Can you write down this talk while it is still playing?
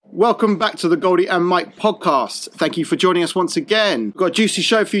Welcome back to the Goldie and Mike podcast. Thank you for joining us once again. We've got a juicy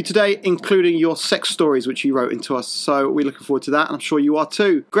show for you today, including your sex stories, which you wrote into us. So we're looking forward to that, and I'm sure you are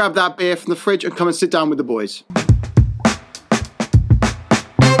too. Grab that beer from the fridge and come and sit down with the boys.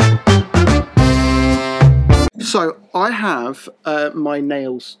 So I have my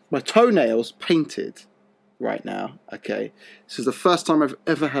toenails painted right now. Okay, this is the first time I've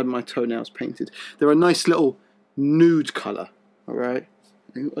ever had my toenails painted. They're a nice little nude colour. All right.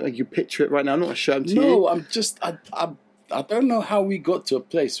 You picture it right now. I'm not going to show them to you. No, I don't know how we got to a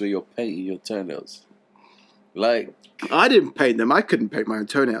place where you're painting your toenails. Like, I didn't paint them. I couldn't paint my own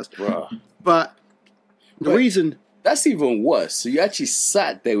toenails. Bruh. But the reason... That's even worse. So you actually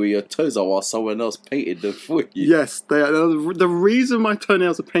sat there with your toes out while someone else painted them for you. Yes, they are. The reason my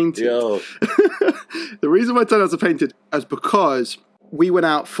toenails are painted... Yo. The reason my toenails are painted is because we went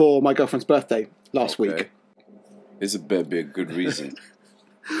out for my girlfriend's birthday last week. This better be a good reason.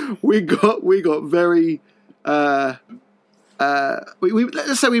 We got very let's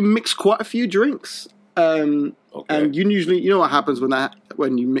say we mixed quite a few drinks, and you know what happens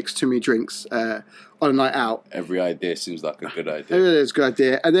when you mix too many drinks on a night out. Every idea seems like a good idea. It is a good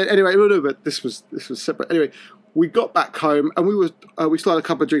idea. And then anyway, but this was separate. Anyway, we got back home and we started a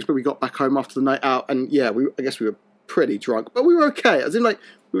couple of drinks, but we got back home after the night out, and yeah, I guess we were pretty drunk, but we were okay. As in, like,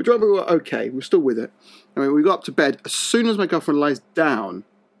 we were drunk, but we were okay. We were still with it. I mean, we got up to bed. As soon as my girlfriend lies down,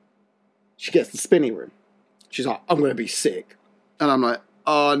 she gets the spinning room. She's like, I'm going to be sick. And I'm like,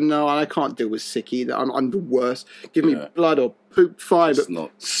 oh, no, I can't deal with sick either. I'm the worst. Give me blood or poop, fine, but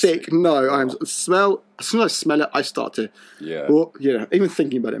not sick, no. As soon as I smell it, I start to, even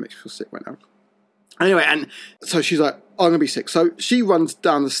thinking about it makes me feel sick right now. Anyway, and so she's like, oh, I'm going to be sick. So she runs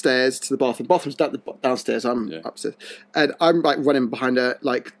down the stairs to the bathroom. Bathroom's downstairs, I'm upstairs. And I'm like running behind her,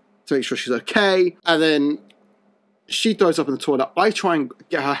 like, to make sure she's okay. And then she throws up in the toilet. I try and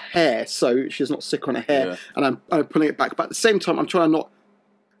get her hair so she's not sick on her hair, and I'm pulling it back. But at the same time, I'm trying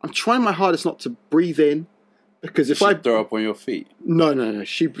my hardest not to breathe in, because if I throw up on your feet. No.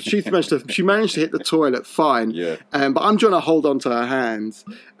 She managed to hit the toilet fine. Yeah. But I'm trying to hold on to her hands,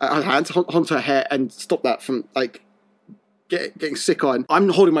 onto her hair, and stop that from like getting sick on. I'm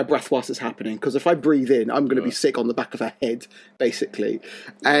holding my breath whilst it's happening, because if I breathe in, I'm going to be sick on the back of her head, basically.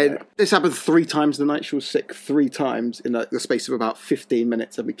 And this happened 3 times the night. She was sick 3 times in the space of about 15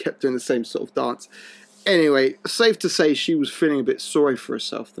 minutes, and we kept doing the same sort of dance. Anyway, safe to say she was feeling a bit sorry for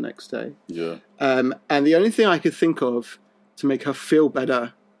herself the next day. Yeah. And the only thing I could think of to make her feel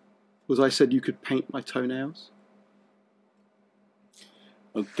better was I said, you could paint my toenails.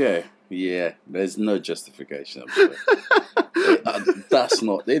 Okay. Yeah, there's no justification. That's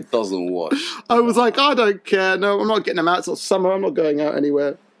not. It doesn't wash. I was like, I don't care. No, I'm not getting them out. It's not summer. I'm not going out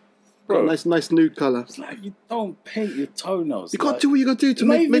anywhere. Bro, nice nude colour. It's like, you don't paint your toenails. You got to do what you got to do to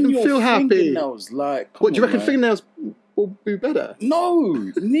make them feel happy. Fingernails, like, what do you reckon? Fingernails will be better? No,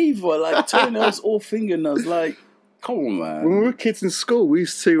 neither. Like toenails or fingernails. Like, come on, man. When we were kids in school, we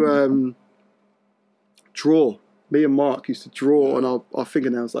used to draw. Me and Mark used to draw on our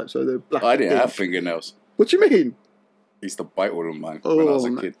fingernails, like, so they're black. I didn't have fingernails. What do you mean? I used to bite all of mine when I was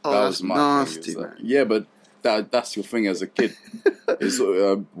a kid. That was my nasty, thing. Yeah, but that's your thing as a kid. It's,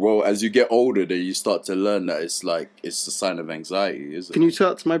 well, as you get older, then you start to learn that it's a sign of anxiety, isn't it? Can you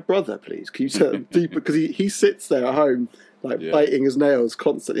tell it to my brother, please? Can you tell him deeper? Because he sits there at home, like, biting his nails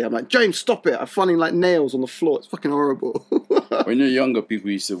constantly. I'm like, James, stop it. I'm finding, like, nails on the floor. It's fucking horrible. When you're younger, people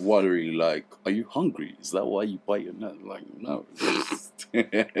used to worry, like, are you hungry? Is that why you bite your nails? Like, no.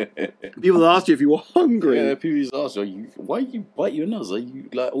 People ask you if you were hungry. Yeah, people used to ask you, why you bite your nails? Are you,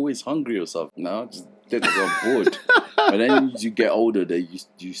 like, always hungry or something? No, just because I'm bored. But then as you get older,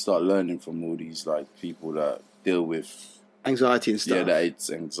 you start learning from all these, like, people that deal with anxiety and stuff. Yeah, that it's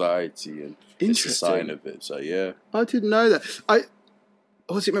anxiety and it's a sign of it. So, yeah. I didn't know that. I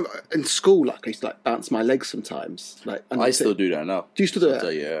remember in school, like, I used to, like, bounce my legs sometimes. Like, I still do that now. Do you still do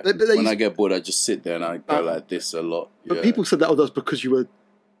that? Yeah. When I get bored, I just sit there and I go like this a lot. But people said that, that was because you were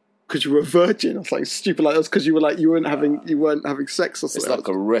a virgin. I was like, stupid. Like, that was because you weren't having sex or something. It's like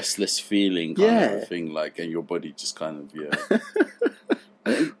a restless feeling kind of thing, like, and your body just kind of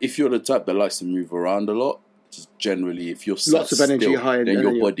If you're the type that likes to move around a lot, just generally, if you're lots of energy still, high, then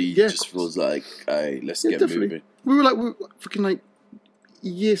your body just feels like, hey, let's get moving. We were fucking like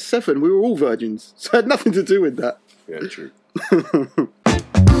year 7. We were all virgins, so it had nothing to do with that. Yeah, true.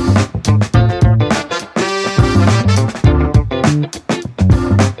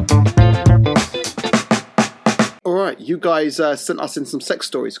 All right, you guys sent us in some sex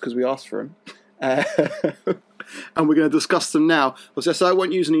stories because we asked for them. And we're going to discuss them now. So I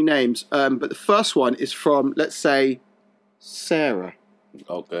won't use any names, but the first one is from, let's say, Sarah.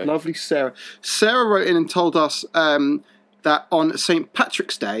 Okay. Lovely Sarah. Sarah wrote in and told us that on St.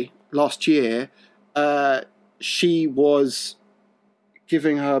 Patrick's Day last year, she was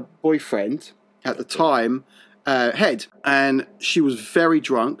giving her boyfriend at the time head, and she was very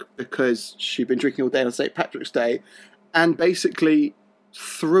drunk because she'd been drinking all day on St. Patrick's Day, and basically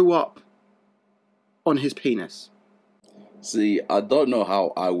threw up on his penis. See, I don't know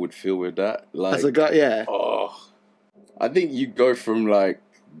how I would feel with that. Like, As a guy, yeah. Oh, I think you go from like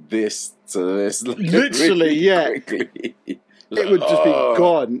this to this, like, Literally, really yeah. quickly. It would just be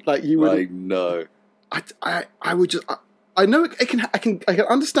gone. Like you would. Like, no. I would just. I know I can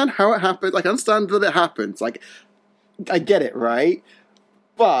understand how it happened. Like, I understand that it happens. Like, I get it, right?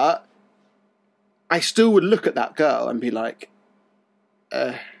 But I still would look at that girl and be like,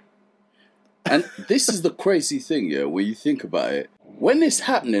 And this is the crazy thing, yeah, when you think about it. When it's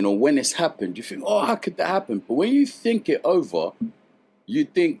happening or when it's happened, you think, oh, how could that happen? But when you think it over, you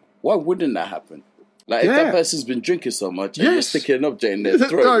think, why wouldn't that happen? Like, if that person's been drinking so much and you're sticking an object in their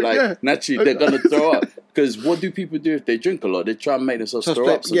throat, naturally they're going to throw up. Because what do people do if they drink a lot? They try and make themselves throw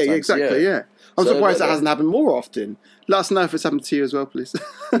up sometimes. Yeah, exactly, yeah. I'm surprised that hasn't happened more often. Let us know if it's happened to you as well, please.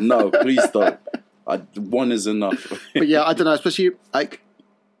 No, please don't. One is enough. But yeah, I don't know, especially, like,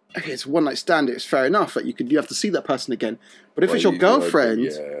 okay, it's one night stand, it's fair enough. Like, you have to see that person again. But if it's your girlfriend,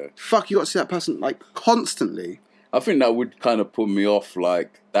 fuck, you got to see that person, like, constantly. I think that would kind of put me off,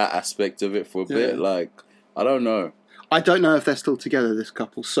 like, that aspect of it for a bit. Like, I don't know. I don't know if they're still together, this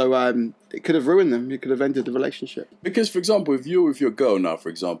couple. So it could have ruined them. It could have ended the relationship. Because, for example, if you're with your girl now, for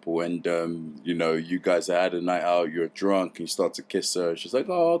example, and, you know, you guys had a night out, you're drunk, and you start to kiss her. She's like,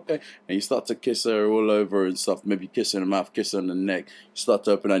 oh, okay. And you start to kiss her all over and stuff. Maybe kiss her in the mouth, kiss her on the neck. You start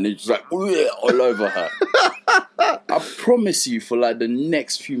to open her and you're just like, all over her. I promise you, for like the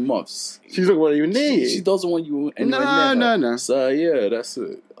next few months, she's not what you need. She doesn't want you anywhere near her. No. So yeah, that's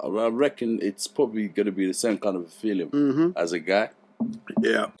it. I reckon it's probably going to be the same kind of a feeling as a guy.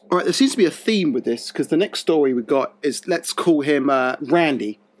 Yeah. All right. There seems to be a theme with this because the next story we got is, let's call him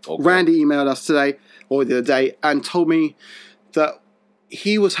Randy. Okay. Randy emailed us today or the other day and told me that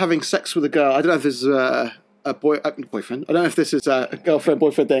he was having sex with a girl. I don't know if this is a boyfriend. I don't know if this is a girlfriend,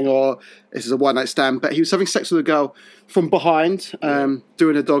 boyfriend thing, or this is a one night stand. But he was having sex with a girl from behind,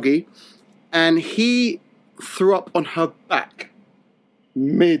 doing a doggy, and he threw up on her back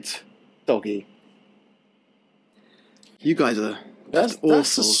mid doggy. You guys are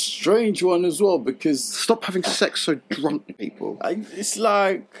that's a strange one as well because stop having sex so drunk, people. It's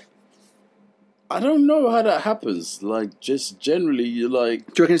like, I don't know how that happens. Like, just generally, you're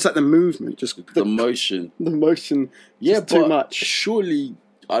like... Do you reckon it's like the movement? Just the motion. The motion. Yeah, but too much. Surely,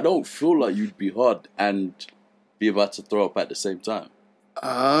 I don't feel like you'd be hard and be about to throw up at the same time.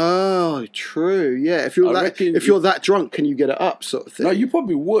 Oh, true. Yeah, if you're that drunk, can you get it up, sort of thing? No, you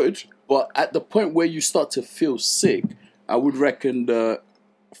probably would. But at the point where you start to feel sick, I would reckon the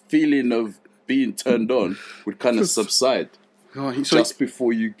feeling of being turned on would kind of subside. Just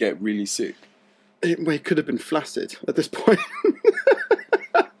before you get really sick. It could have been flaccid at this point.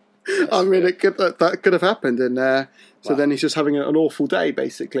 I mean, that could have happened, and so then he's just having an awful day,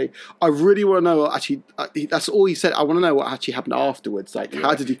 basically. I really want to know what actually. That's all he said. I want to know what actually happened afterwards. Like,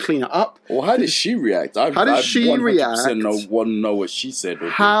 how did he clean it up? Or how did she react? How did she react? I want to know what she said.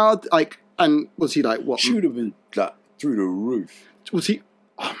 And was he like what? She would have been like through the roof. Was he?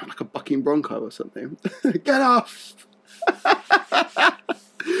 Oh man, like a bucking bronco or something. Get off!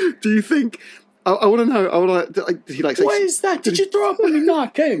 Do you think? I want to know. I want to. Did he like say? What is that? Did you throw up on me? No, I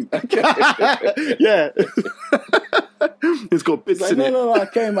came. Yeah. It's got bits in it. No, I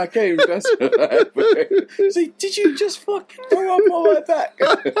came. That's See, did you just fucking throw up on my back?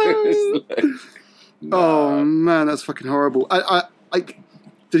 Oh man, that's fucking horrible. I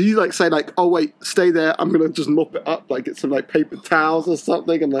did he like say like, oh wait, stay there, I'm gonna just mop it up, like get some like paper towels or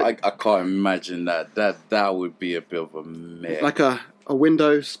something, and like I can't imagine that. That would be a bit of a mess. Like a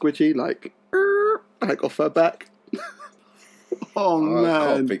window squidgy, like off her back. Oh man,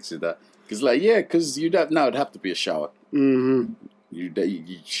 I can't picture that. Because it'd have to be a shower. Mm-hmm.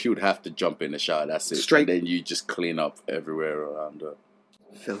 She would have to jump in the shower. That's it. Straight. And then you just clean up everywhere around her.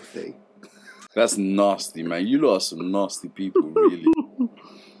 Filthy. That's nasty, man. You lot are some nasty people, really.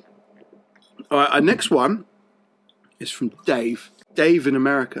 All right, our next one is from Dave. Dave in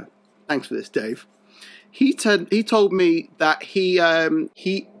America. Thanks for this, Dave. He told me that he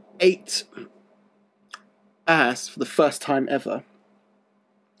ate ass for the first time ever,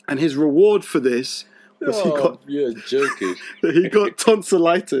 and his reward for this was you're joking. he got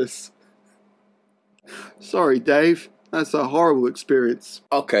tonsillitis. Sorry, Dave. That's a horrible experience.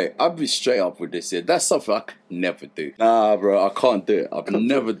 Okay, I'll be straight up with this here. That's something I could never do. Nah, bro, I can't do it. I've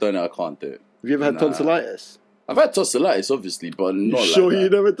never done it. I can't do it. Have you ever had tonsillitis? I've had tonsillitis, obviously, but not Sure like that.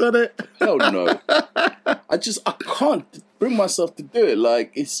 you've never done it? Hell no. I can't bring myself to do it.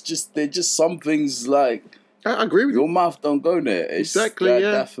 Like, it's just, they're just some things like, I agree with you. your mouth don't go there. It's Exactly,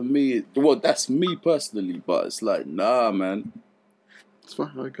 yeah. That for me, well, that's me personally, but it's like, nah, man. That's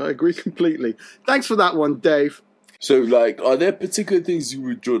fine. I agree completely. Thanks for that one, Dave. So, like, are there particular things you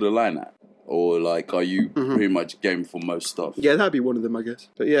would draw the line at? Or, like, are you pretty much game for most stuff? Yeah, that'd be one of them, I guess.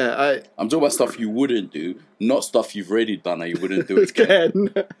 But yeah, I'm talking about stuff you wouldn't do, not stuff you've already done and you wouldn't do it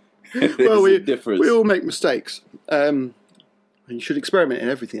again. Well, a difference. we all make mistakes. And you should experiment in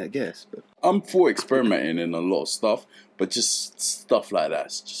everything, I guess. But I'm for experimenting in a lot of stuff, but just stuff like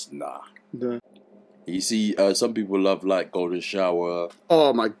that's just nah. no. You see, some people love like golden shower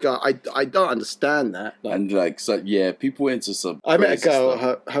Oh my god, I don't understand that. Like, and like so, yeah, people into some. I met a crazy girl,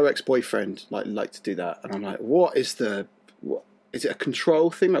 stuff. her ex-boyfriend liked to do that, and I'm like, what is is it a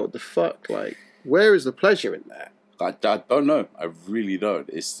control thing? Like, what the fuck? Like, where is the pleasure in that? I don't know. I really don't.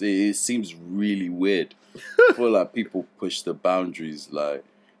 It seems really weird. I feel like people push the boundaries. Like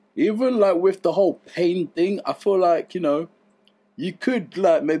even like with the whole pain thing, I feel like you could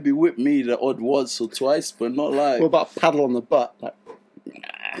like maybe whip me the odd once or twice, but not like. What about paddle on the butt? Like,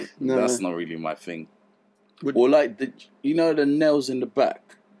 no. That's not really my thing. Would- Or like the nails in the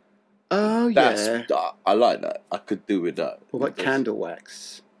back. Oh That's yeah. I like that. I could do with that. What about candle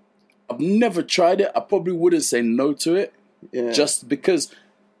wax? I've never tried it. I probably wouldn't say no to it, Yeah. just because.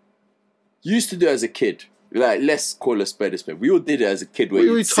 Used to do it as a kid. Like, let's call a spade a spade. We all did it as a kid, where We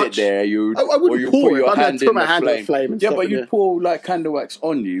you'd would sit touch- there, I wouldn't pour it, but I'd put my hand in the flame and yeah, stuff but in you there. pour like candle wax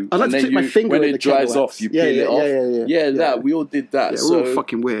on you, I'd like and to then stick my finger when in it the dries candle off, wax. you Yeah, peel yeah, it off. yeah. That we all did that. Yeah, so we're all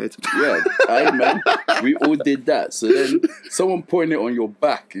fucking weird. yeah, hey man, we all did that. So then someone pouring it on your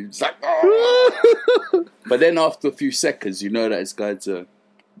back, it's like, oh! But then after a few seconds, you know that it's going to.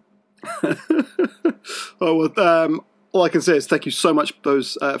 Oh well, all I can say is thank you so much for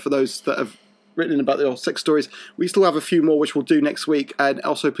those that have written in about their sex stories. We still have a few more which we'll do next week, and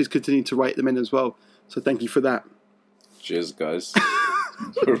also please continue to write them in as well. So thank you for that. Cheers, guys.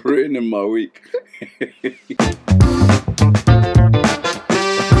 For ruining my week.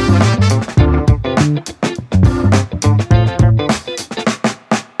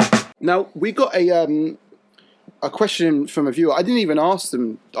 Now we got a question from a viewer. I didn't even ask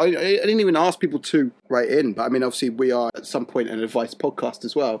them. I didn't even ask people to write in. But I mean, obviously, we are at some point an advice podcast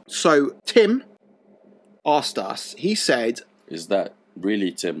as well. So Tim asked us. He said, Is that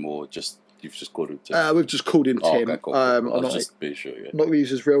really Tim, or just you've just called him Tim? "We've just called him Tim. Okay, cool. I'm I was not, just being sure. Yeah. not going to use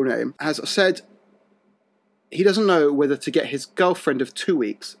his real name." Has said he doesn't know whether to get his girlfriend of 2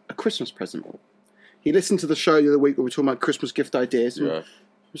 weeks a Christmas present. He listened to the show the other week where we were talking about Christmas gift ideas. And Yeah.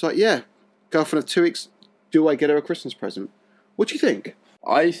 he was like, "Yeah, girlfriend of 2 weeks. Do I get her a Christmas present?" What do you think?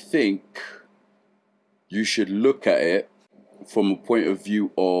 I think you should look at it from a point of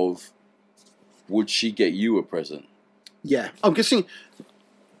view of, would she get you a present? Yeah, I'm guessing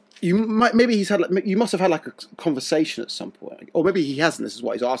you might. Maybe he's had. You must have had like a conversation at some point, or maybe he hasn't. This is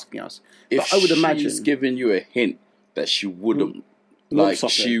what he's asking us. If But I would imagine she's giving you a hint that she wouldn't, Want like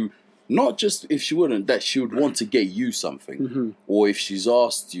something. not just if she wouldn't, that she would want to get you something, Mm-hmm. or if she's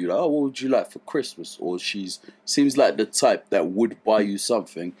asked you, like, "Oh, what would you like for Christmas?" or seems like the type that would buy you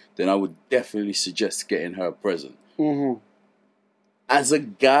something, then I would definitely suggest getting her a present. Mm-hmm. As a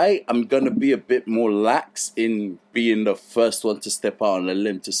guy, I'm going to be a bit more lax in being the first one to step out on a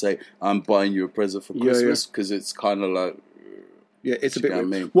limb to say, I'm buying you a present for Yeah, Christmas, because it's kind of like, Yeah, it's a Do bit. you know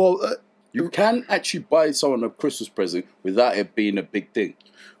what I Weird. mean? Well, you can actually buy someone a Christmas present without it being a big thing.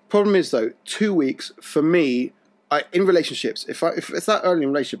 problem is though, 2 weeks for me. In relationships, if it's that early in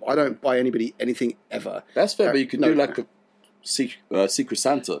a relationship, I don't buy anybody anything ever. That's fair, but you can no. do like a Secret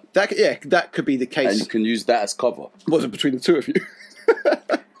Santa, That could be the and case. you can use that as cover. Was it between the two of you?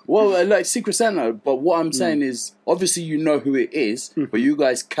 Well, like Secret Santa, but what I'm saying is, obviously you know who it is, but you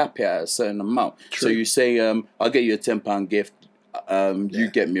guys cap it at a certain amount. True. So you say, I'll get you a £10 gift, you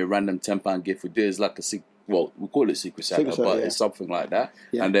get me a random £10 gift. We do it as like we call it Secret Santa, Santa, but yeah. it's something like that.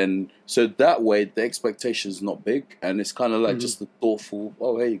 Yeah. And then, so that way the expectation's not big, and it's kind of like just a thoughtful,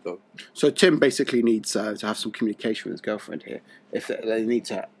 oh, here you go. So Tim basically needs to have some communication with his girlfriend here. If they need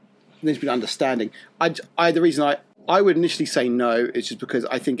to, there needs to be an understanding. The reason I would initially say no is just because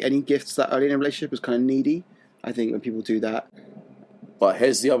I think any gifts that early in a relationship is kind of needy. I think when people do that, But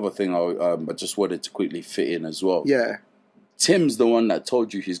here's the other thing I just wanted to quickly fit in as well. yeah, Tim's the one that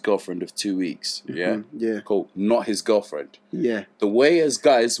told you his girlfriend of 2 weeks. Yeah? Yeah. Cool. Not his girlfriend. Yeah. The way as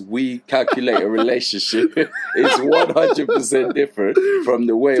guys we calculate a relationship is 100% different from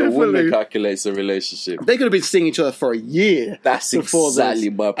the way a woman calculates a relationship. They could have been seeing each other for a year. That's exactly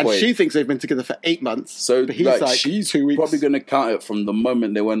my point. And she thinks they've been together for 8 months. So but he's like she's 2 weeks. probably going to count it from the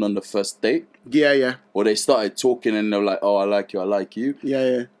moment they went on the first date. Yeah. Or they started talking and they're like, oh, I like you.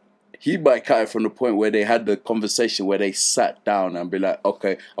 Yeah. He might count it from the point where they had the conversation where they sat down and be like,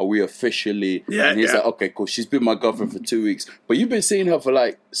 okay, are we officially? Yeah, and he's like, okay, cool. She's been my girlfriend for 2 weeks. But you've been seeing her for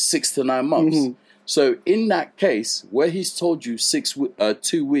like 6 to 9 months. Mm-hmm. So in that case, where he's told you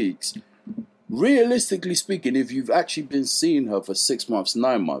 2 weeks, realistically speaking, if you've actually been seeing her for 6 months,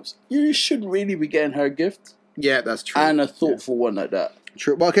 9 months, you should really be getting her a gift. Yeah, that's true. And a thoughtful one like that.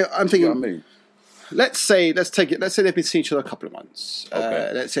 True. Well, okay, I'm thinking... You know what I mean? Let's say they've been seeing each other a couple of months.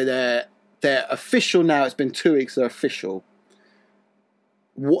 Okay. Let's say they're official now. It's been 2 weeks. They're official.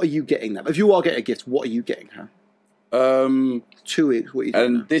 What are you getting them? If you are getting a gift, what are you getting her? 2 weeks. What are you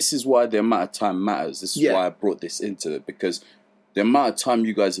getting her? This is why the amount of time matters. This is why I brought this into it, because the amount of time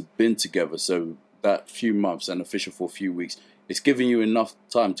you guys have been together, so that few months and official for a few weeks, it's giving you enough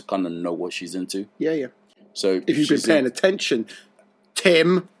time to kind of know what she's into. Yeah. So if you've been paying attention,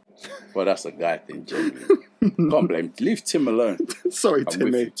 Tim. Well, that's a guy thing, genuinely. Can't blame. Leave Tim alone. Sorry, I'm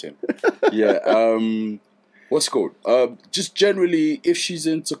Timmy. with you, Tim. Yeah. What's it called? Just generally, if she's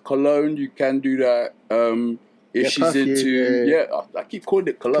into cologne, you can do that. If she's perfume, into I keep calling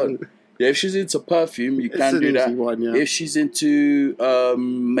it cologne. Yeah, if she's into perfume, you can do that. One, yeah. If she's into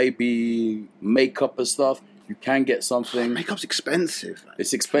maybe makeup and stuff, you can get something. Makeup's expensive. Man.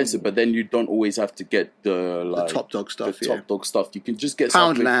 It's expensive, but then you don't always have to get the top dog stuff. The top dog stuff. You can just get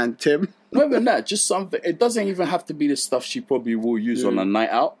something. Poundland, Tim. Not even that. Just something. It doesn't even have to be the stuff she probably will use on a night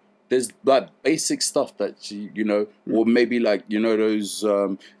out. There's like basic stuff that she, or maybe like those.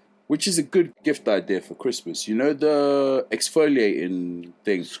 Which is a good gift idea for Christmas. You know the exfoliating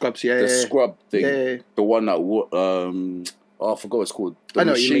thing, scrubs, the scrub thing, the one that I forgot what it's called. The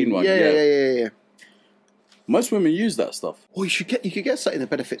machine one. Yeah. Most women use that stuff. Or you could get something that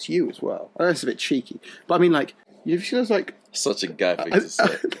benefits you as well. I know it's a bit cheeky, but I mean, like, you've seen those like such a guy thing to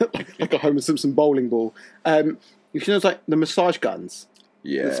say, like a Homer Simpson bowling ball. You've seen those like the massage guns,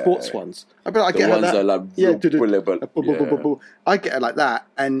 the sports ones. I bet I get the ones that. That are like I get it like that,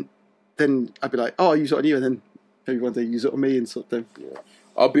 and then I'd be like, oh, I'll use it on you, and then maybe one day use it on me and sort of thing. Yeah.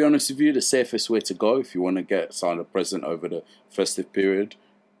 I'll be honest with you, the safest way to go if you want to get someone a present over the festive period,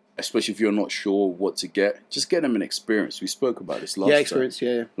 especially if you're not sure what to get, just get them an experience. We spoke about this last time. Experience,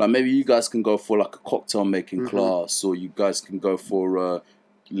 yeah. Like maybe you guys can go for like a cocktail making class, or you guys can go for a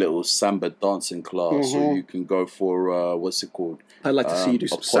little samba dancing class, or you can go for what's it called? I'd like to see you do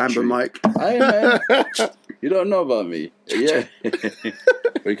some samba, Mike. Hey man, you don't know about me, yeah.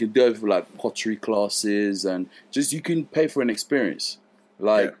 Or you can go for like pottery classes, and just you can pay for an experience.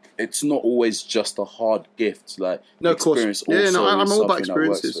 Like it's not always just a hard gift. Like no, of course, I'm all about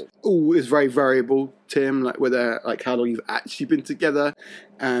experiences. Oh, it's very variable, Tim. Like whether like how long you've actually been together,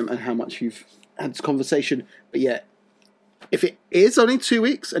 and how much you've had this conversation. But yeah, if it is only 2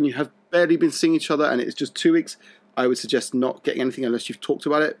 weeks and you have barely been seeing each other and it's just 2 weeks, I would suggest not getting anything unless you've talked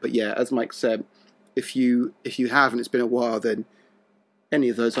about it. But yeah, as Mike said, if you have and it's been a while, then any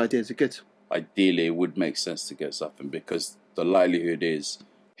of those ideas are good. Ideally, it would make sense to get something because the likelihood is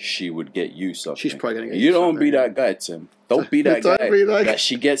she would get you something. She's probably going to get you don't be that guy, Tim. Don't be that guy that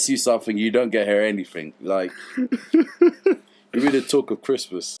she gets you something, you don't get her anything. Like, you be the talk of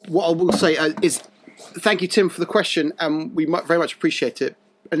Christmas. What I will say is thank you, Tim, for the question, and we very much appreciate it.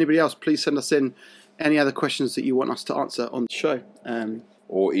 Anybody else, please send us in any other questions that you want us to answer on the show.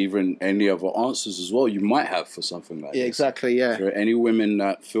 Or even any other answers as well you might have for something like this. Yeah, exactly, yeah. If there are any women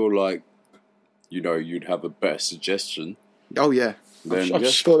that feel like, you'd have a better suggestion. Oh, yeah. I'm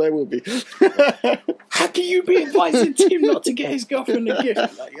sure there will be. How can you be advising Tim not to get his girlfriend a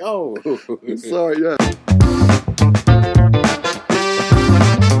gift? Like, oh. Sorry, yeah.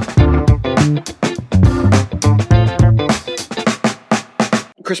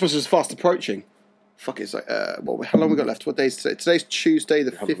 Christmas is fast approaching. Fuck, it's like, how long we got left? What day is today? Today's Tuesday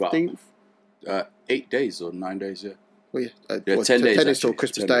the 15th. 8 days or 9 days, yeah. Well, yeah. 10 days. 10 days till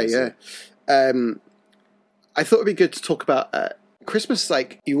Christmas Day, yeah. I thought it'd be good to talk about Christmas.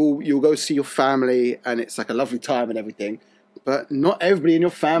 Like you'll go see your family, and it's like a lovely time and everything. But not everybody in your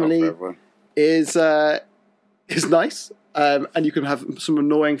family is nice, and you can have some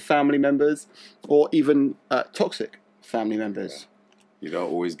annoying family members, or even toxic family members. Yeah. You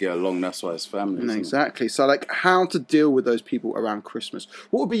don't always get along. That's why it's family. No, exactly. So, like, how to deal with those people around Christmas?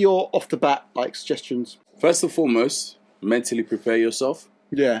 What would be your off the bat suggestions? First and foremost, mentally prepare yourself.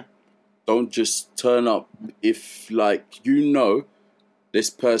 Yeah. Don't just turn up if, like, this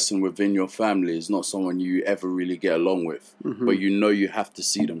person within your family is not someone you ever really get along with, but you have to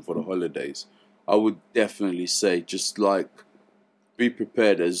see them for the holidays. I would definitely say just, like, be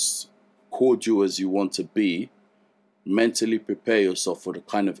prepared, as cordial as you want to be. Mentally prepare yourself for the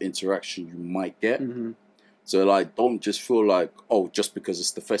kind of interaction you might get. So, like, don't just feel like, oh, just because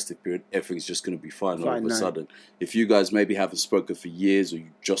it's the festive period, everything's just going to be fine all of a sudden. If you guys maybe haven't spoken for years or you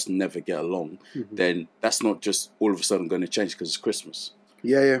just never get along, then that's not just all of a sudden going to change because it's Christmas.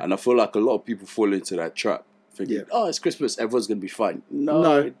 Yeah. And I feel like a lot of people fall into that trap, thinking, oh, it's Christmas, everyone's going to be fine.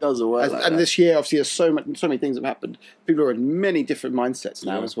 No, it doesn't work like that. And this year, obviously, there's so many things have happened. People are in many different mindsets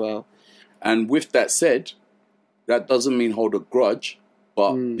now as well. And with that said, that doesn't mean hold a grudge,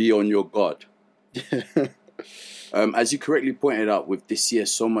 but be on your guard. As you correctly pointed out, with this year,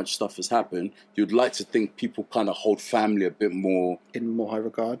 so much stuff has happened. You'd like to think people kind of hold family a bit more in more high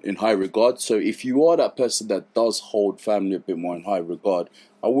regard. In high regard. So if you are that person that does hold family a bit more in high regard,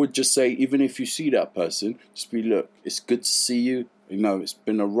 I would just say, even if you see that person, just be, look, it's good to see you. You know, it's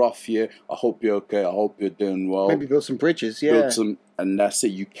been a rough year. I hope you're okay. I hope you're doing well. Maybe build some bridges, and that's it.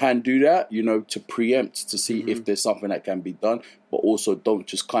 You can do that, to preempt, to see if there's something that can be done. But also don't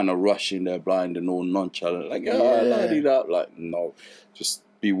just kind of rush in there blind and all nonchalant. Like, like, no. Just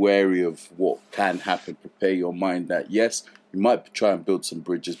be wary of what can happen. Prepare your mind that, yes, you might try and build some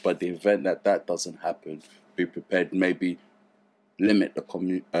bridges, but the event that doesn't happen, be prepared. Maybe limit the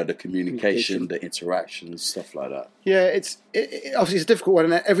communication, the interactions, stuff like that. Yeah, obviously it's a difficult one,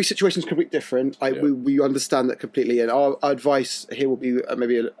 and every situation is completely different. We understand that completely, and our advice here will be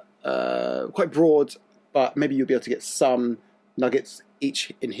maybe quite broad, but maybe you'll be able to get some nuggets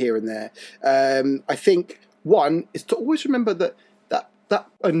each in here and there. I think one is to always remember that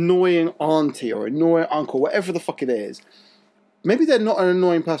annoying auntie or annoying uncle, whatever the fuck it is, maybe they're not an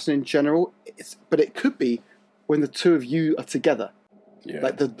annoying person in general, but it could be when the two of you are together.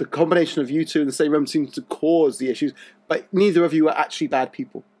 Like the combination of you two in the same room seems to cause the issues, but neither of you are actually bad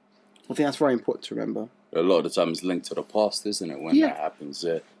people. I think that's very important to remember. A lot of the time it's linked to the past, isn't it? When that happens,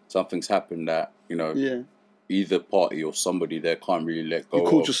 something's happened that, either party or somebody there can't really let go. You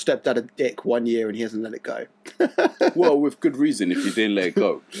called your stepdad a dick one year and he hasn't let it go. Well, with good reason if you didn't let it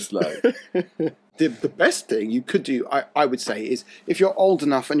go. Just like... The best thing you could do, I would say, is if you're old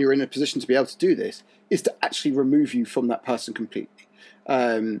enough and you're in a position to be able to do this, is to actually remove you from that person completely.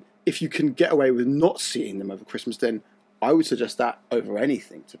 If you can get away with not seeing them over Christmas, then I would suggest that over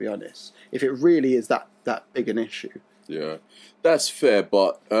anything, to be honest, if it really is that big an issue. Yeah, that's fair,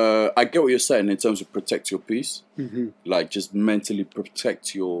 but I get what you're saying in terms of protect your peace. Like, just mentally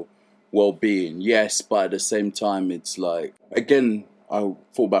protect your well-being. Yes, but at the same time, it's like, again, I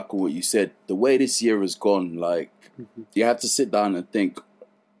fall back on what you said. The way this year has gone, like, you have to sit down and think,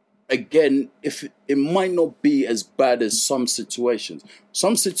 again, if it might not be as bad as some situations.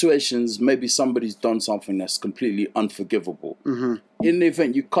 Some situations, maybe somebody's done something that's completely unforgivable. In the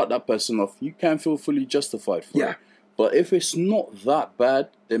event you cut that person off, you can feel fully justified for it. But if it's not that bad,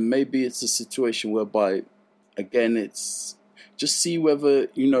 then maybe it's a situation whereby, again, it's just see whether,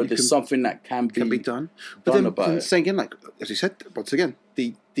 there's something that can be done. But then saying again, like, as you said, once again,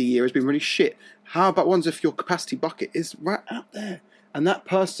 the year has been really shit. How about ones if your capacity bucket is right out there? And that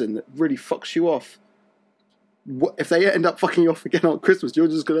person that really fucks you off, if they end up fucking you off again on Christmas, you're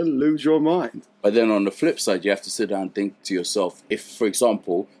just going to lose your mind. But then on the flip side, you have to sit down and think to yourself, if, for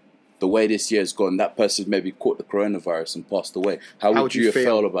example, the way this year's gone, that person maybe caught the coronavirus and passed away, how would you have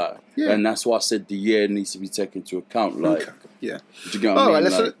felt about it? Yeah. And that's why I said the year needs to be taken into account. Like, yeah. Do you get what I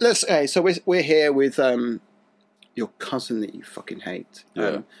mean? Right, let's so we're here with your cousin that you fucking hate.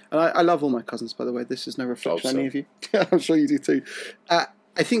 And I love all my cousins, by the way. This is no reflection on any of you. I'm sure you do too.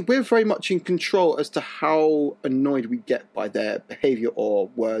 I think we're very much in control as to how annoyed we get by their behaviour or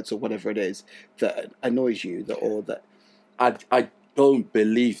words or whatever it is that annoys you, I don't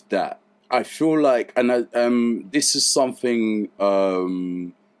believe that. I feel like, and this is something,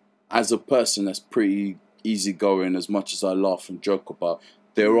 as a person that's pretty easygoing, as much as I laugh and joke about,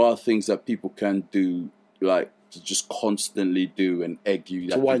 there are things that people can do, like, to just constantly do and egg you,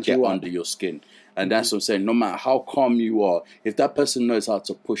 that can get under your skin. And that's what I'm saying. No matter how calm you are, if that person knows how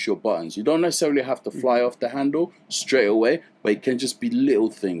to push your buttons, you don't necessarily have to fly off the handle straight away, but it can just be little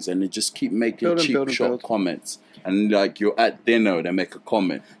things, and they just keep making cheap shot comments. And like, you're at dinner, they make a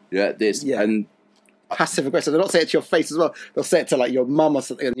comment. You're at this, and passive aggressive. They'll not say it to your face as well. They'll say it to like your mum or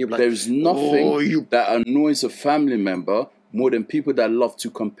something, and you're like, there's nothing that annoys a family member more than people that love to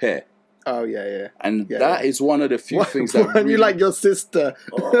compare. Oh, yeah. And that is one of the few things that when you like your sister.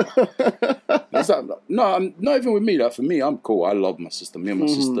 Is that, no, I'm not even with me. Like for me, I'm cool. I love my sister. Me and my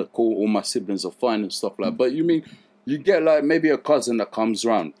sister, cool. All my siblings are fine and stuff like that. But you mean you get like maybe a cousin that comes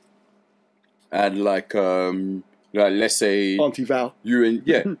round, and like let's say Auntie Val. you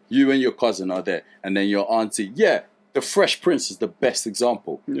and your cousin are there, and then your auntie. Yeah, the Fresh Prince is the best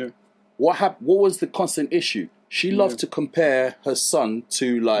example. Yeah. What was the constant issue? She loved to compare her son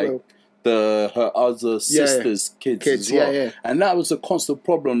to like her other sister's kids as well. Yeah. And that was a constant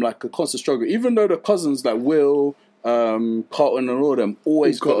problem, like a constant struggle. Even though the cousins like Will, Carlton and all them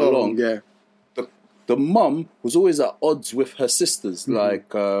always got along. Yeah. The mum was always at odds with her sisters,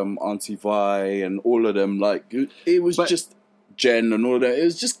 like Auntie Vi and all of them. Like it was just Jen and all that. It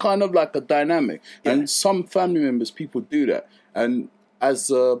was just kind of like a dynamic. Yeah. And some family members, people do that. And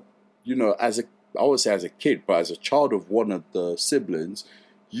as a I would say as a kid, but as a child of one of the siblings,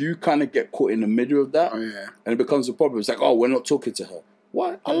 you kind of get caught in the middle of that. Oh, yeah. And it becomes a problem. It's like, oh, we're not talking to her.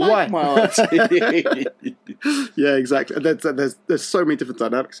 Why? I like my auntie. Yeah, exactly. There's so many different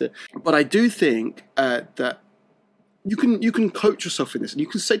dynamics here. But I do think that you can coach yourself in this. And you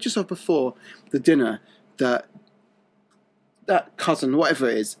can say to yourself before the dinner that cousin, whatever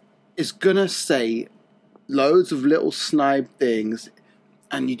it is going to say loads of little snide things.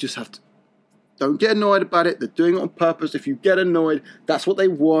 And you just have to, don't get annoyed about it. They're doing it on purpose. If you get annoyed, that's what they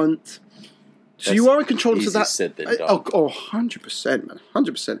want. So you are in control of that. Said than done. 100%, man.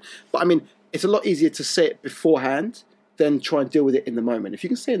 100%. But I mean, it's a lot easier to say it beforehand than try and deal with it in the moment. If you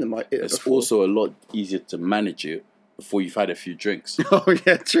can say in the moment. It's also a lot easier to manage it before you've had a few drinks. Oh,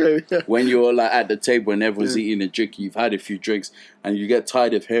 yeah, true. When you're like at the table and everyone's eating a drink, you've had a few drinks and you get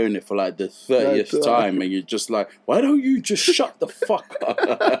tired of hearing it for like the 30th time and you're just like, why don't you just shut the fuck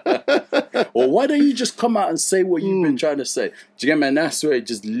up? Or why don't you just come out and say what you've been trying to say? Do you get me? And that's where it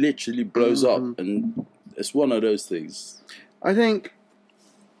just literally blows up, and it's one of those things. I think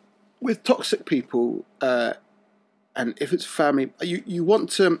with toxic people, and if it's family, you want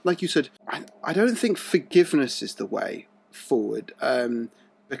to, like you said, I don't think forgiveness is the way forward,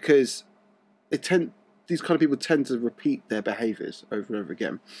 because these kind of people tend to repeat their behaviours over and over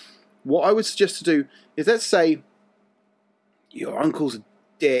again. What I would suggest to do is, let's say your uncle's a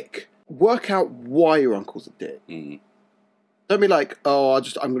dick. Work out why your uncle's a dick. Don't be like, oh,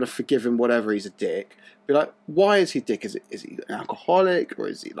 I'm going to forgive him, whatever, he's a dick. Be like, why is he a dick? Is he an alcoholic, or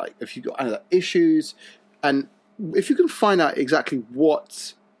is he like, if you've got other issues? And if you can find out exactly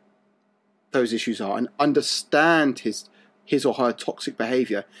what those issues are and understand his or her toxic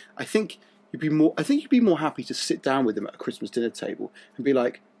behaviour, I think you'd be more happy to sit down with him at a Christmas dinner table and be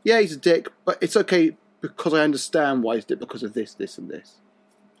like, yeah, he's a dick, but it's okay because I understand why he's a dick, because of this, this, and this.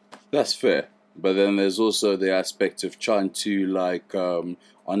 That's fair. But then there's also the aspect of trying to like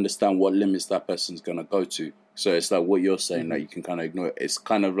understand what limits that person's gonna go to. So it's like what you're saying, that you can kind of ignore it. It's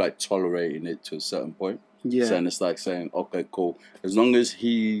kind of like tolerating it to a certain point. Yeah. So, and it's like saying, okay, cool. As long as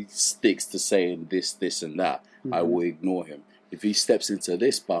he sticks to saying this, this, and that, I will ignore him. If he steps into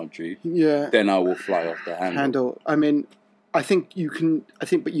this boundary, then I will fly off the handle. I mean, but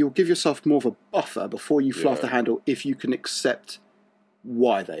you'll give yourself more of a buffer before you fly off the handle if you can accept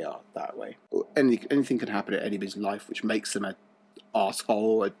why they are that way. Anything can happen in anybody's life which makes them an arsehole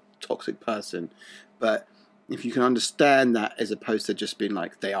or a toxic person. But if you can understand that, as opposed to just being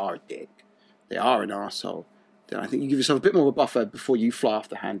like, they are a dick, they are an arsehole, then I think you give yourself a bit more of a buffer before you fly off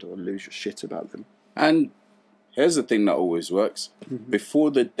the handle and lose your shit about them. And here's the thing that always works.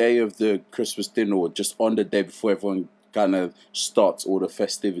 Before the day of the Christmas dinner, or just on the day before everyone kind of starts all the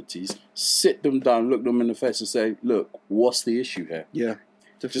festivities, sit them down, look them in the face and say, look, what's the issue here? Yeah.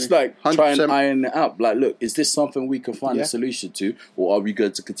 Definitely. Just like 100%. try and iron it out. Like, look, is this something we can find a solution to, or are we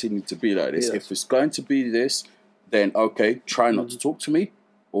going to continue to be like this? If it's going to be this, then okay, try not to talk to me,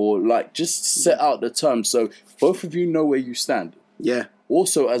 or like just set out the terms so both of you know where you stand. Yeah.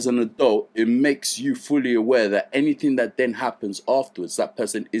 Also, as an adult, it makes you fully aware that anything that then happens afterwards, that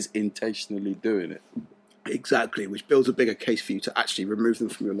person is intentionally doing it. Exactly, which builds a bigger case for you to actually remove them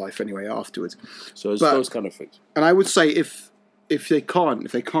from your life anyway afterwards. So it's those kind of things. And I would say if they can't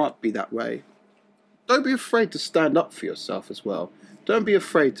be that way, don't be afraid to stand up for yourself as well. Don't be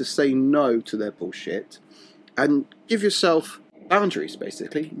afraid to say no to their bullshit, and give yourself boundaries.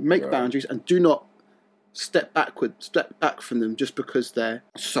 Basically, make boundaries, and do not step back from them just because they're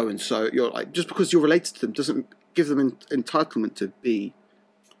so and so. You're like, just because you're related to them doesn't give them entitlement to be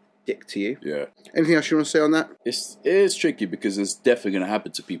dick to you. Yeah. Anything else you want to say on that? It is tricky because it's definitely going to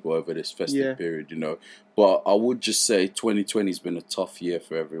happen to people over this festive period, you know. But I would just say 2020 has been a tough year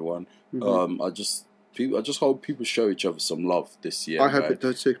for everyone. I just hope people show each other some love this year. I hope it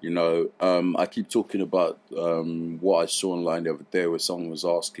does too. You know, I keep talking about what I saw online the other day where someone was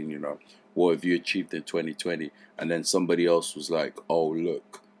asking, you know, what have you achieved in 2020? And then somebody else was like, oh,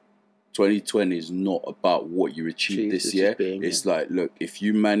 look, 2020 is not about what you achieved this year. It's like, look, if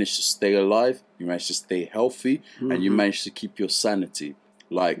you manage to stay alive, you manage to stay healthy, and you manage to keep your sanity,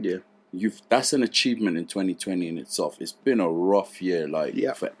 like, that's an achievement in 2020 in itself. It's been a rough year, like,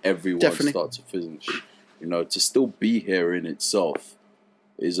 for everyone, start to finish. You know, to still be here in itself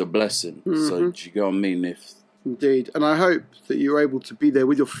is a blessing. So, do you get what I mean? Indeed. And I hope that you're able to be there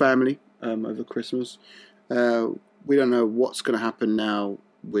with your family over Christmas. We don't know what's going to happen now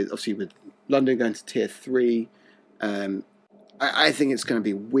with London going to Tier 3. I think it's going to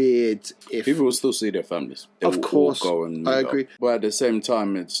be weird if... People will still see their families. They of course, go and I agree. But at the same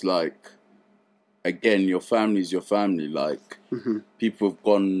time, it's like, again, your family's your family. Like, people have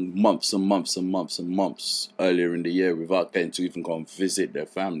gone months and months and months and months earlier in the year without getting to even go and visit their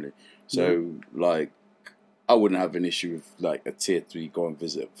family. So, like, I wouldn't have an issue with, like, a Tier 3 go and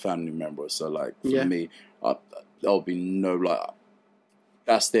visit a family member. So, like, for me, there'll be no, like...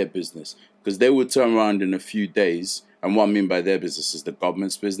 That's their business. Because they would turn around in a few days, and what I mean by their business is the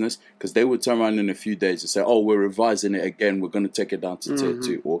government's business, because they would turn around in a few days and say, oh, we're revising it again, we're going to take it down to Tier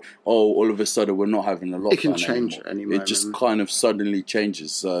 2, or, oh, all of a sudden we're not having a lockdown. It can change at any moment. It just kind of suddenly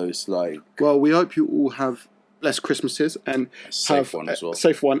changes, so it's like... Well, we hope you all have less Christmases and a safe one as well. A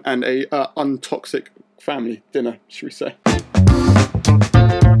safe one and a untoxic family dinner, should we say.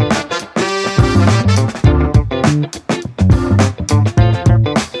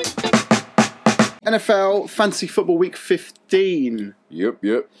 NFL Fantasy Football Week 15. Yep.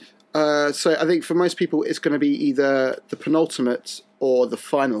 So I think for most people it's going to be either the penultimate or the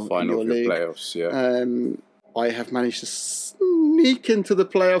final in your league. Playoffs, yeah. I have managed to sneak into the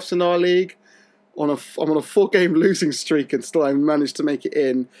playoffs in our league. I'm on a 4-game losing streak and still I managed to make it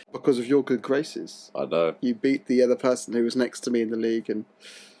in because of your good graces. I know. You beat the other person who was next to me in the league and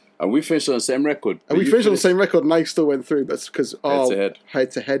we finished on the same record. And we finished on the same record and I still went through, but it's because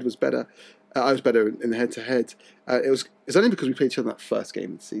head-to-head was better. I was better in the head-to-head. It's only because we played each other in that first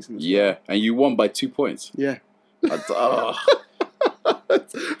game of the season. And you won by 2 points. Yeah. It's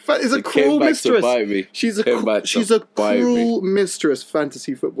a cruel mistress. She's a cruel mistress,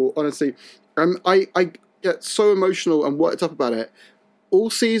 fantasy football, honestly. I get so emotional and worked up about it all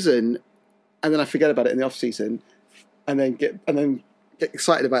season, and then I forget about it in the off-season, and then get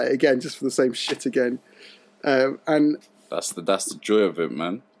excited about it again just for the same shit again. And that's the joy of it,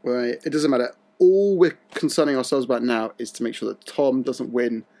 man. Right, it doesn't matter. All we're concerning ourselves about now is to make sure that Tom doesn't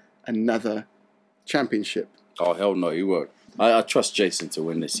win another championship. Oh, hell no, he won't. I trust Jason to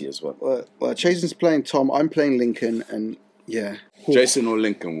win this year as well. Well, Jason's playing Tom, I'm playing Lincoln, and yeah. Jason or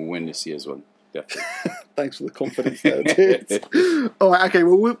Lincoln will win this year as well, definitely. Thanks for the confidence there, dude. All right, okay,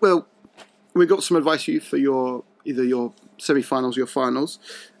 well, we got some advice for you for either your semi-finals or your finals.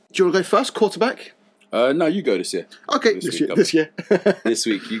 Do you want to go first, quarterback? No, you go this year. Okay, this year. This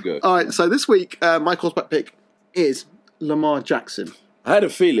week, you go. All right, so this week, my quarterback pick is Lamar Jackson. I had a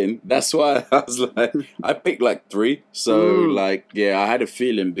feeling. That's why I was like, I picked like 3. So, I had a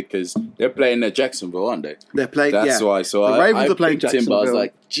feeling because they're playing at Jacksonville, aren't they? They're playing, That's why. So the Ravens are playing picked him, but I was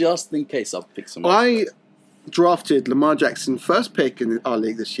like, just in case, I'll pick someone. I drafted Lamar Jackson first pick in our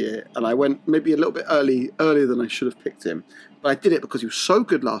league this year, and I went maybe a little bit earlier than I should have picked him. But I did it because he was so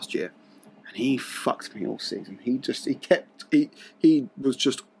good last year. And he fucked me all season. He was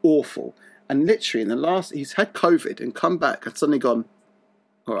just awful. And literally he's had COVID and come back and suddenly gone,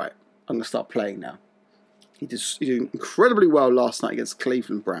 all right, I'm going to start playing now. He did incredibly well last night against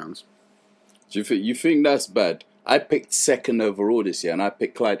Cleveland Browns. Do you think that's bad? I picked 2nd overall this year and I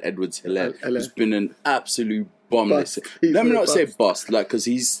picked Clyde Edwards-Helaire, who's been an absolute bomb this year. Let me not say bust, because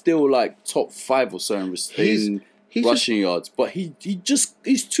he's still like top 5 or so in rushing yards, but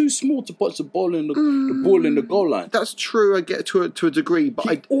he's too small to put the ball in the goal line. That's true. I get to a degree, but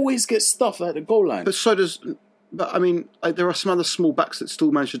he always gets stuff at the goal line. But so does. But I mean, there are some other small backs that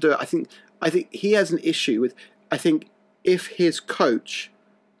still manage to do it. I think he has an issue with. I think if his coach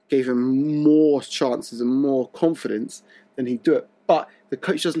gave him more chances and more confidence, then he'd do it. But the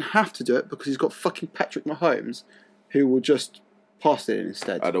coach doesn't have to do it because he's got fucking Patrick Mahomes, who will just pass it in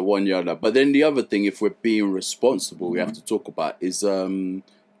instead. At a 1 yarder. But then the other thing, if we're being responsible, we have to talk about is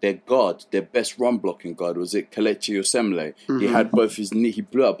their guard, their best run blocking guard, was it Kelechi Osemele? He had he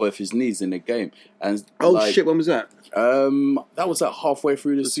blew out both his knees in the game. And shit, when was that? That was like halfway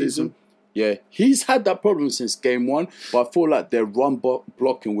through the season. Yeah, he's had that problem since game 1, but I feel like their run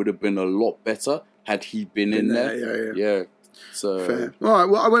blocking would have been a lot better had he been in there. Yeah. So fair. All right.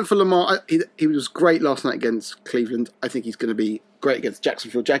 Well, I went for Lamar. He was great last night against Cleveland. I think he's going to be great against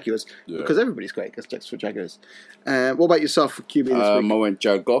Jacksonville Jaguars because everybody's great against Jacksonville Jaguars. What about yourself for QB this week? I went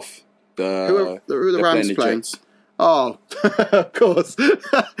Jared Goff. Who are the they're Rams the playing? Jets. Oh, of course.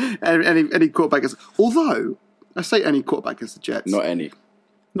 any quarterback is. Although I say any quarterback against the Jets, Not any.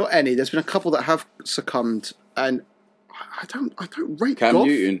 not any. There's been a couple that have succumbed, and I don't rate Cam Goff.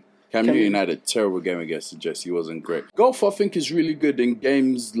 Newton. Cam Newton had a terrible game against the Jets. He wasn't great. Goff, I think, is really good in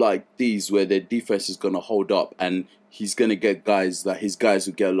games like these where their defense is going to hold up and he's going to get guys that his guys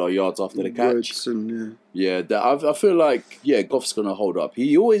will get a lot of yards after the catch. Woodson, Yeah, I feel like, Goff's going to hold up.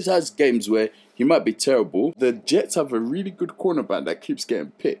 He always has games where he might be terrible. The Jets have a really good cornerback that keeps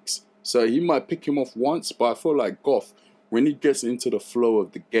getting picks. So he might pick him off once, but I feel like Goff, when he gets into the flow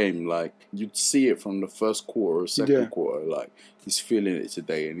of the game, like, you'd see it from the first quarter or second quarter, like, he's feeling it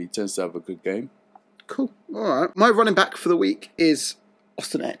today and he tends to have a good game. Cool. All right. My running back for the week is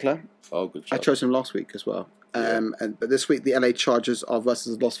Austin Eckler. Oh, good I job. chose him last week as well. But this week, the LA Chargers are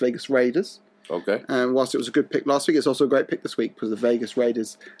versus the Las Vegas Raiders. Okay. And whilst it was a good pick last week, it's also a great pick this week because the Vegas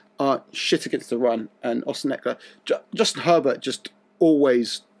Raiders are shit against the run. And Austin Eckler, Justin Herbert just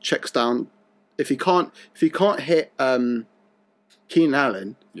always checks down. If he can't hit Keenan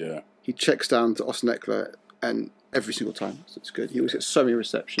Allen, he checks down to Austin Eckler and every single time. So it's good. He always gets so many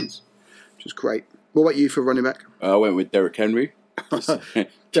receptions, which is great. What about you for running back? I went with Derrick Henry.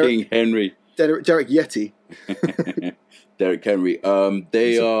 King Henry. Derek Yeti. Derrick Henry.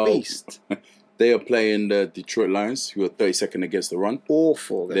 He's a beast. They are playing the Detroit Lions, who are 32nd against the run.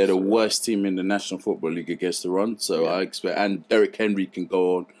 Awful. They're the worst team in the National Football League against the run. So I expect, and Derrick Henry can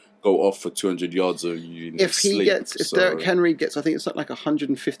go off for 200 yards of you. If Derrick Henry gets, I think it's like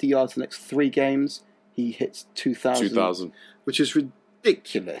 150 yards the next 3 games, he hits 2,000, which is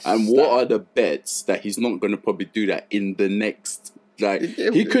ridiculous. And what are the bets that he's not going to probably do that in the next? Like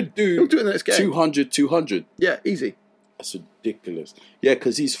he could do in the next game. 200. Yeah, easy. That's ridiculous. Yeah,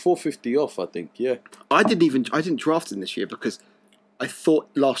 because he's 450 off, I think. Yeah. I didn't draft him this year because I thought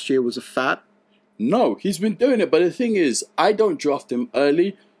last year was a fad. No, he's been doing it, but the thing is, I don't draft him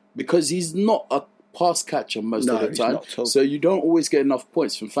early because he's not a pass catcher most of the time. So you don't always get enough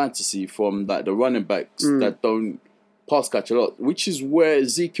points from fantasy from like the running backs that don't pass catch a lot, which is where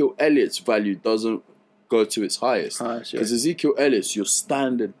Ezekiel Elliott's value doesn't go to its highest. Because Ezekiel Elliott's your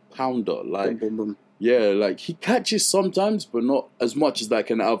standard pounder. Like, boom, boom, boom. Yeah, like he catches sometimes, but not as much as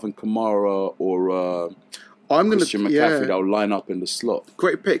like an Alvin Kamara or Christian McCaffrey that will line up in the slot.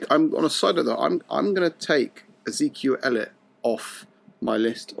 Great pick. I'm on a side of that. I'm going to take Ezekiel Elliott off my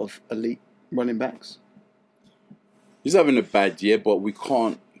list of elite running backs. He's having a bad year, but we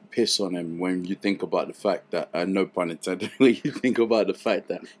can't piss on him when you think about the fact that, no pun intended, when you think about the fact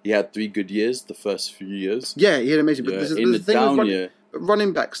that he had 3 good years the first few years. Yeah, he had amazing. But in the down year,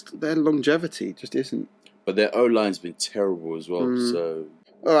 running backs, their longevity just isn't. But their O-line's been terrible as well. So,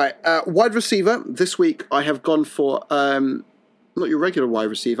 all right, wide receiver. This week I have gone for not your regular wide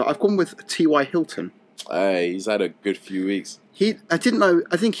receiver. I've gone with T.Y. Hilton. Hey, he's had a good few weeks. I didn't know.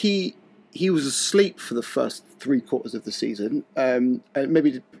 I think he was asleep for the first 3 quarters of the season. And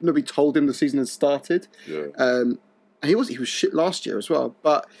maybe nobody told him the season had started. Yeah. And he was shit last year as well.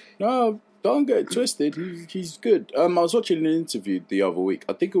 But no, don't get it twisted. He's good. I was watching an interview the other week.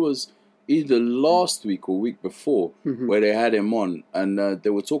 I think it was either last week or week before where they had him on, and they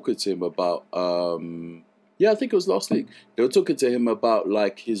were talking to him about. I think it was last week. They were talking to him about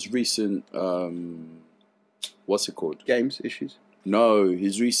like his recent. What's it called? Games issues. No,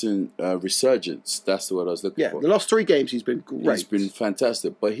 his recent resurgence. That's the word I was looking for. Yeah, the last 3 games he's been great. He's been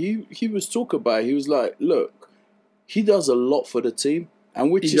fantastic. But he was talking about it. He was like, look, he does a lot for the team. And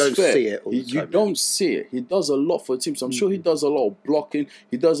which is fair. See it all the time, you don't see it. He does a lot for the team. So I'm sure he does a lot of blocking.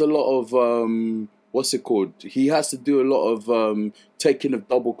 He does a lot of what's it called? He has to do a lot of taking of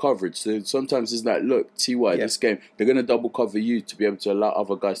double coverage. So sometimes it's like, look, T.Y., this game, they're going to double cover you to be able to allow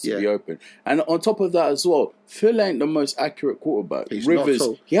other guys to be open. And on top of that as well, Phil ain't the most accurate quarterback. He's Rivers,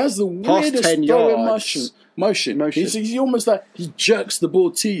 not he has the weirdest throwing motion. He's almost like he jerks the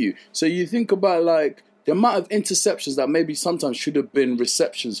ball to you. So you think about like the amount of interceptions that maybe sometimes should have been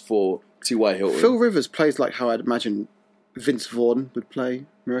receptions for T.Y. Hilton. Phil Rivers plays like how I'd imagine Vince Vaughn would play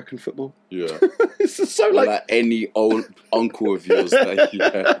American football. Yeah. It's so like any old uncle of yours. But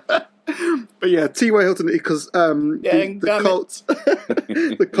yeah, T.Y. Hilton, because the Colts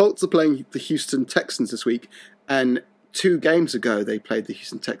the Colts are playing the Houston Texans this week, and 2 games ago they played the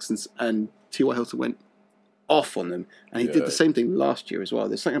Houston Texans and T.Y. Hilton went off on them, and he did the same thing last year as well.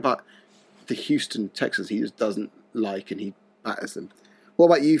 There's something about the Houston Texans he just doesn't like, and he batters them. What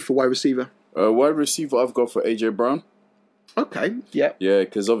about you for wide receiver? Wide receiver, I've got for AJ Brown. Okay, yeah. Yeah,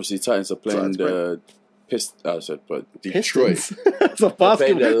 because obviously Titans are playing the Detroit. Pistons. It's a They're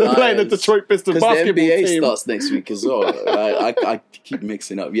basketball. Playing the Detroit Pistons Because the basketball NBA team. starts next week as well. I keep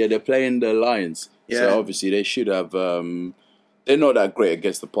mixing up. Yeah, they're playing the Lions. Yeah. So obviously they should have. They're not that great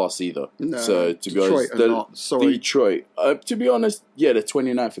against the pass either. No, so to be Detroit honest, are not. Sorry. Detroit. To be honest, yeah, they're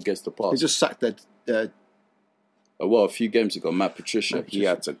 29th against the pass. They just sacked their Well, a few games ago, Matt Patricia, he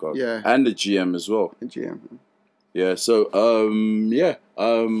had to go. Yeah. And the GM as well. GM. Yeah, so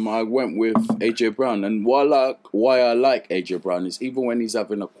I went with AJ Brown, and why I like AJ Brown is even when he's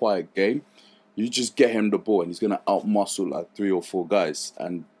having a quiet game, you just get him the ball and he's gonna outmuscle like 3 or 4 guys.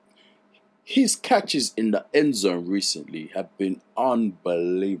 And his catches in the end zone recently have been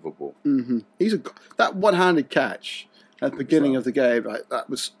unbelievable. Mm-hmm. That one-handed catch at the beginning of the game, that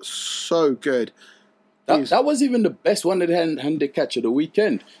was so good. That was even the best one-handed catch of the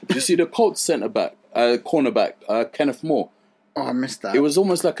weekend. Did you see the Colts cornerback, Kenneth Moore? Oh, I missed that. It was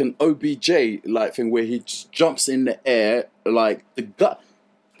almost like an OBJ like thing where he just jumps in the air like the gut.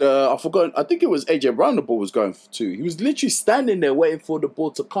 I forgot. I think it was AJ Brown. The ball was going to. He was literally standing there waiting for the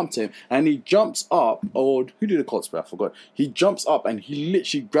ball to come to him, and he jumps up. Or who did the Colts play? I forgot. He jumps up and he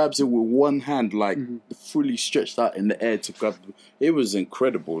literally grabs it with one hand, like fully stretched out in the air to grab. It was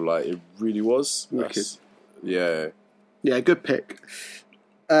incredible. Like it really was. Yeah. Yeah, good pick.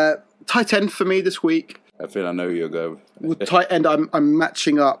 Tight end for me this week. I feel I know who you're going. With tight end, I'm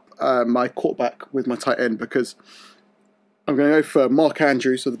matching up my quarterback with my tight end because I'm going to go for Mark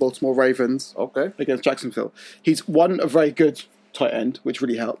Andrews of the Baltimore Ravens. Okay. Against Jacksonville. He's a very good tight end, which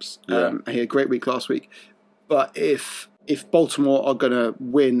really helps. Yeah. He had a great week last week. But if Baltimore are going to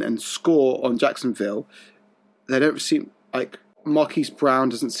win and score on Jacksonville, they don't seem like Marquise Brown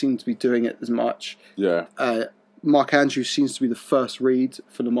doesn't seem to be doing it as much. Yeah. Mark Andrews seems to be the first read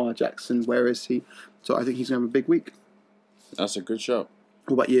for Lamar Jackson. Where is he? So I think he's going to have a big week. That's a good shout.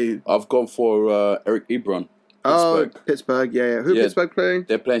 What about you? I've gone for Eric Ebron. Pittsburgh, yeah. Who Pittsburgh playing?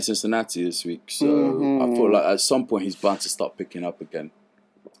 They're playing Cincinnati this week, so I feel like at some point he's bound to start picking up again.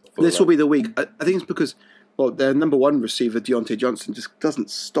 This will be the week. I think it's because, their number one receiver, Deontay Johnson, just doesn't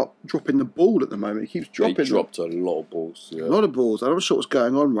stop dropping the ball at the moment. He keeps dropping. He dropped a lot of balls. Yeah. A lot of balls. I'm not sure what's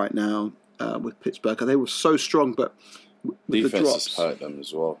going on right now with Pittsburgh. They were so strong, but with defense the drops, has hurt them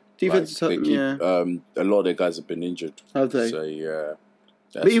as well. Defense has hurt them, yeah. A lot of their guys have been injured. Have they? So, yeah.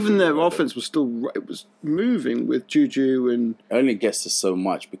 But even their offense was was moving with Juju and... It only gets to so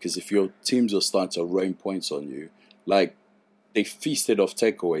much because if your teams are starting to rain points on you, like they feasted off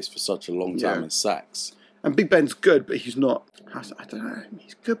takeaways for such a long time in sacks. And Big Ben's good, but he's not... I don't know.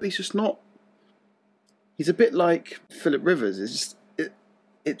 He's good, but he's just not... He's a bit like Phillip Rivers.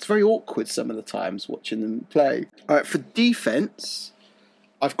 It's very awkward some of the times watching them play. All right, for defense,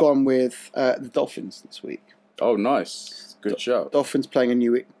 I've gone with the Dolphins this week. Oh, nice. Good shout. Dolphins playing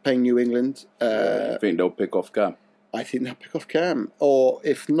New England. I think they'll pick off Cam. I think they'll pick off Cam. Or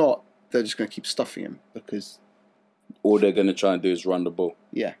if not, they're just going to keep stuffing him because... All they're going to try and do is run the ball.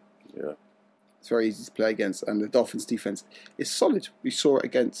 Yeah. Yeah. It's very easy to play against. And the Dolphins' defense is solid. We saw it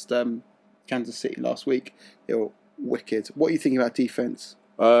against Kansas City last week. They were wicked. What are you thinking about defense?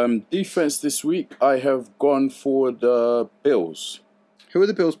 Defense this week, I have gone for the Bills. Who are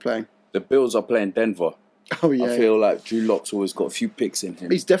the Bills playing? The Bills are playing Denver. Oh, yeah. I feel like Drew Lock's always got a few picks in him.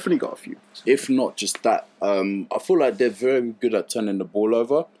 He's definitely got a few. If not just that, I feel like they're very good at turning the ball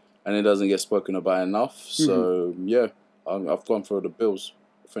over, and it doesn't get spoken about enough. So, yeah, I've gone for the Bills.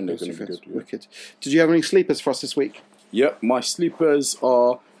 I think they're going to be good. Yeah. Wicked. Did you have any sleepers for us this week? Yep, my sleepers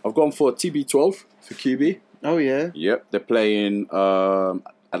are... I've gone for TB12 for QB. Oh, yeah. Yep, they're playing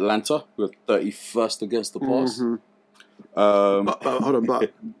Atlanta. We're 31st against the pass. Mm-hmm. Hold on, but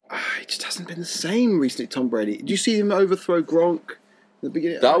it just hasn't been the same recently, Tom Brady. Did you see him overthrow Gronk at the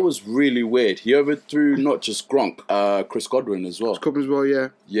beginning? That was really weird. He overthrew not just Gronk, Chris Godwin as well. Chris Godwin as well, yeah.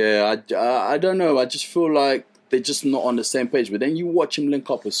 Yeah, I don't know. I just feel like they're just not on the same page. But then you watch him link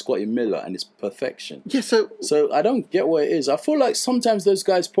up with Scotty Miller and it's perfection. Yeah, so I don't get what it is. I feel like sometimes those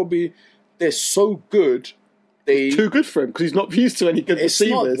guys they're so good. Too good for him because he's not used to any good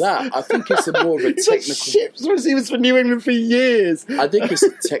receivers. It's not that. I think it's more of a he's technical... He's had shit receivers for New England for years. I think it's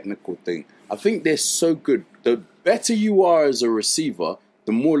a technical thing. I think they're so good. The better you are as a receiver,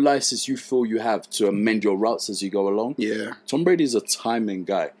 the more license you feel you have to amend your routes as you go along. Yeah. Tom Brady's a timing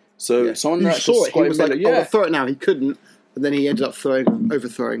guy. So someone that saw it. He was Miller, like, I'll throw it now. He couldn't. And then he ended up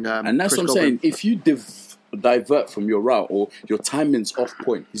overthrowing and that's Chris what I'm saying. If you divert from your route or your timing's off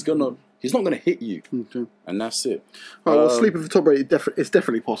point, he's not going to hit you. Okay. And that's it. Right, well, sleeper for Tom Brady, it's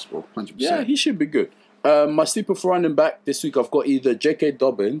definitely possible. 100%. Yeah, he should be good. My sleeper for running back this week, I've got either J.K.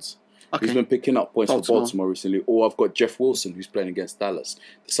 Dobbins Okay. He's been picking up points Baltimore. for Baltimore recently. Or I've got Jeff Wilson, who's playing against Dallas,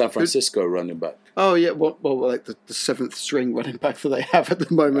 the San Francisco running back. Oh yeah, well, like the 7th string running back that they have at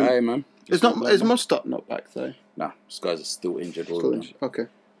the moment. Hey man, Is Mostert not back though? Nah, these guys are still injured. All of them. Okay.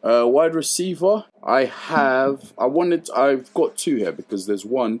 Wide receiver, I've got two here because there's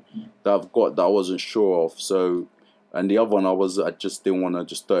one that I've got that I wasn't sure of. So, and the other one I just didn't want to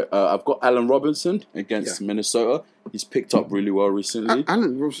just throw. I've got Allen Robinson against Minnesota. He's picked up really well recently.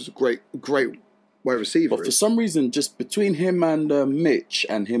 Allen Robinson's a great wide receiver. But for some reason, just between him and Mitch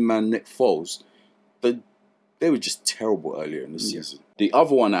and him and Nick Foles, they were just terrible earlier in the season. The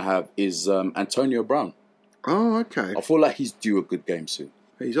other one I have is Antonio Brown. Oh, okay. I feel like he's due a good game soon.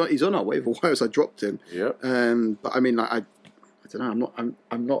 He's on our waiver wires. I dropped him. Yeah. But I mean, like, I don't know.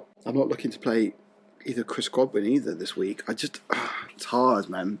 I'm not looking to play either Chris Godwin either this week. It's hard,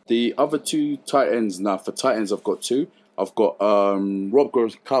 man. The other two tight ends now. For tight ends, I've got two. I've got Rob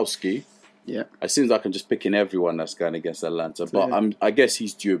Gronkowski. Yeah. It seems like I'm just picking everyone that's going against Atlanta, but I guess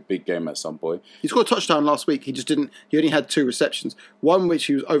he's due a big game at some point. He scored a touchdown last week. He just didn't. He only had 2 receptions. One which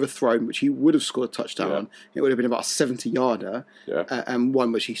he was overthrown, which he would have scored a touchdown on. It would have been about a 70-yarder. Yeah. And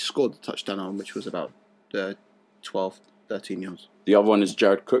one which he scored the touchdown on, which was about 12, 13 yards. The other one is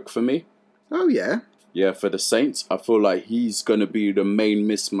Jared Cook for me. Oh yeah. Yeah, for the Saints, I feel like he's going to be the main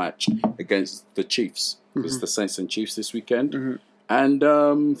mismatch against the Chiefs. It's the Saints and Chiefs this weekend. Mm-hmm. And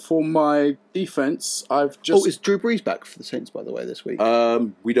for my defense, I've just... Oh, is Drew Brees back for the Saints, by the way, this week?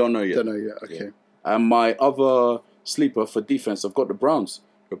 We don't know yet. Don't know yet, okay. Yeah. And my other sleeper for defense, I've got the Browns.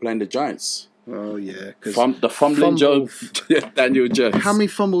 We're playing the Giants. Oh, yeah. The fumbling Jones, Daniel Jones. How many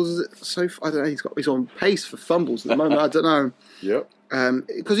fumbles is it so far? I don't know. He's on pace for fumbles at the moment. I don't know. Yep.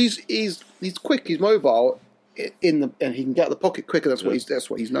 Because he's quick, he's mobile, and he can get out of the pocket quicker. That's what he's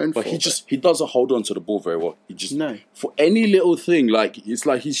known for. But he doesn't hold on to the ball very well. He just for any little thing, like it's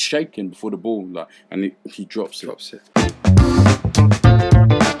like he's shaking before the ball, like, and he drops it.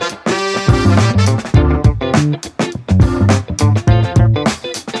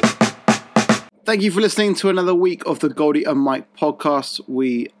 Thank you for listening to another week of the Goldie and Mike podcast.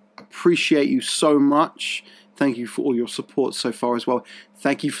 We appreciate you so much. Thank you for all your support so far as well.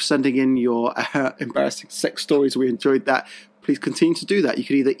 Thank you for sending in your embarrassing sex stories. We enjoyed that. Please continue to do that. You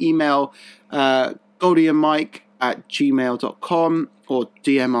can either email goldieandmike@gmail.com or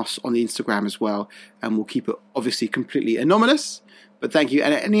DM us on the Instagram as well. And we'll keep it obviously completely anonymous. But thank you.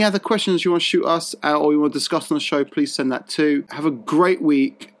 And any other questions you want to shoot us or you want to discuss on the show, please send that too. Have a great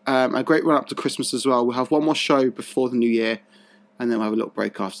week. A great run up to Christmas as well. We'll have one more show before the new year. And then we'll have a little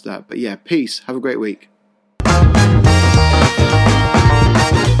break after that. But yeah, peace. Have a great week.